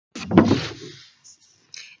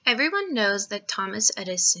Everyone knows that Thomas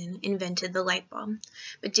Edison invented the light bulb,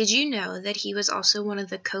 but did you know that he was also one of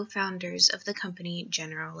the co-founders of the company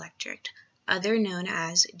General Electric, otherwise known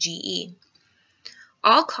as GE?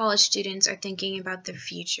 All college students are thinking about their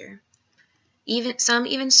future. Some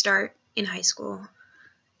even start in high school,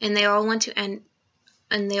 and they all want to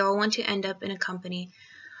end up in a company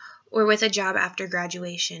or with a job after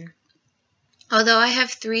graduation. Although I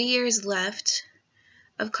have 3 years left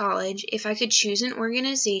of college, if I could choose an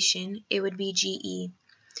organization, it would be GE,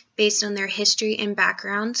 based on their history and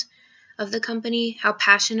background of the company, how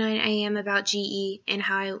passionate I am about GE, and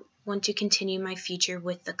how I want to continue my future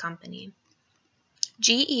with the company.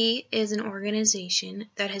 GE is an organization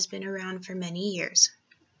that has been around for many years.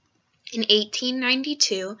 In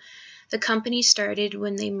 1892, the company started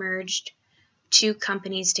when they merged two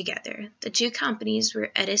companies together. The two companies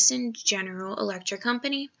were Edison General Electric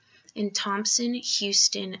Company and Thomson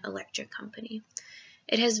Houston Electric Company.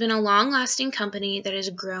 It has been a long-lasting company that is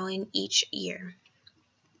growing each year.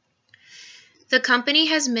 The company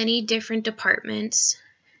has many different departments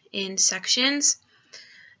and sections.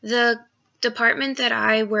 The department that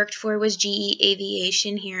I worked for was GE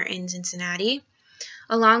Aviation here in Cincinnati.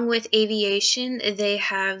 Along with aviation, they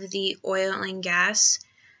have the oil and gas,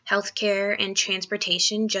 healthcare, and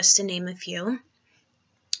transportation, just to name a few.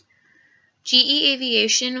 GE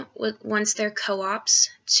Aviation wants their co-ops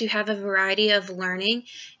to have a variety of learning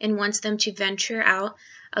and wants them to venture out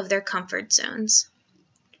of their comfort zones.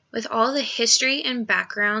 With all the history and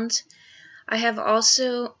background, I have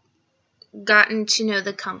also gotten to know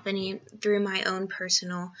the company through my own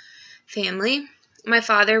personal family. My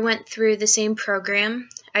father went through the same program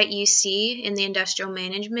at UC in the industrial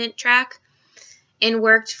management track and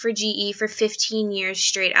worked for GE for 15 years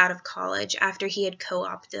straight out of college after he had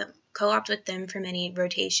co-opted with them for many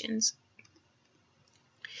rotations.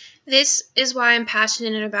 This is why I'm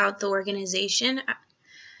passionate about the organization.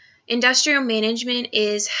 Industrial management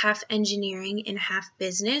is half engineering and half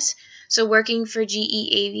business. So working for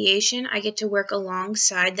GE Aviation, I get to work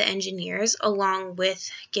alongside the engineers along with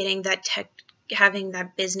having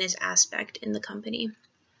that business aspect in the company.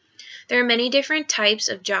 There are many different types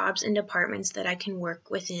of jobs and departments that I can work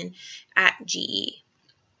within at GE.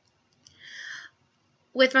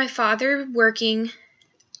 With my father working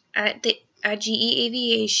at GE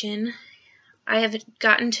Aviation, I have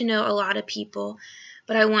gotten to know a lot of people,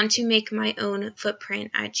 but I want to make my own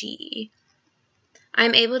footprint at GE.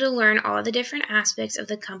 I'm able to learn all the different aspects of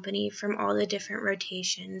the company from all the different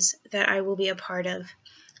rotations that I will be a part of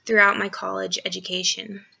throughout my college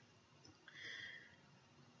education.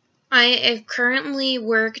 I have currently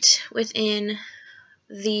worked within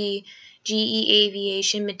the GE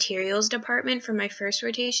Aviation Materials Department for my first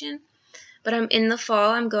rotation, but in the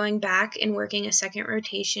fall I'm going back and working a second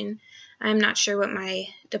rotation. I'm not sure what my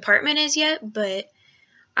department is yet, but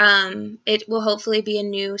it will hopefully be a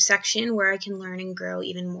new section where I can learn and grow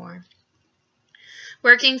even more.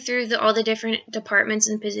 Working through all the different departments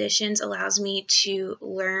and positions allows me to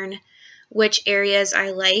learn which areas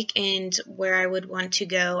I like and where I would want to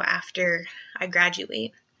go after I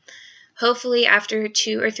graduate. Hopefully after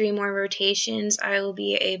 2 or 3 more rotations, I will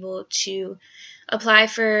be able to apply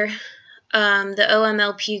for the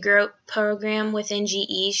OMLP program within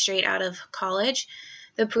GE straight out of college.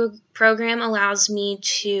 The program allows me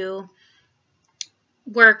to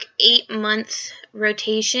work 8-month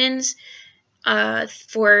rotations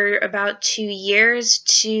for about 2 years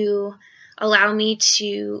to allow me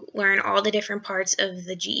to learn all the different parts of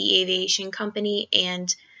the GE Aviation company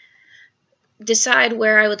and decide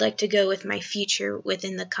where I would like to go with my future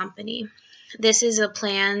within the company. This is a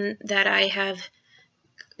plan that I have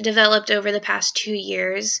developed over the past 2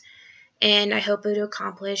 years, and I hope it will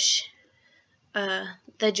accomplish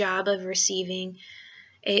the job of receiving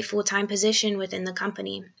a full-time position within the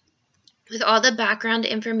company. With all the background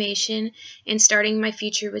information and starting my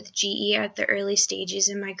future with GE at the early stages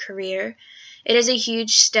in my career, it is a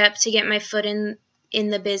huge step to get my foot in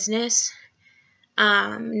the business,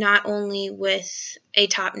 not only with a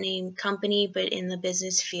top name company, but in the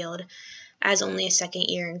business field as only a second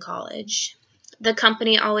year in college. The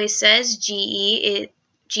company always says GE,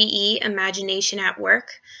 imagination at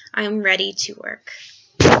work. I am ready to work.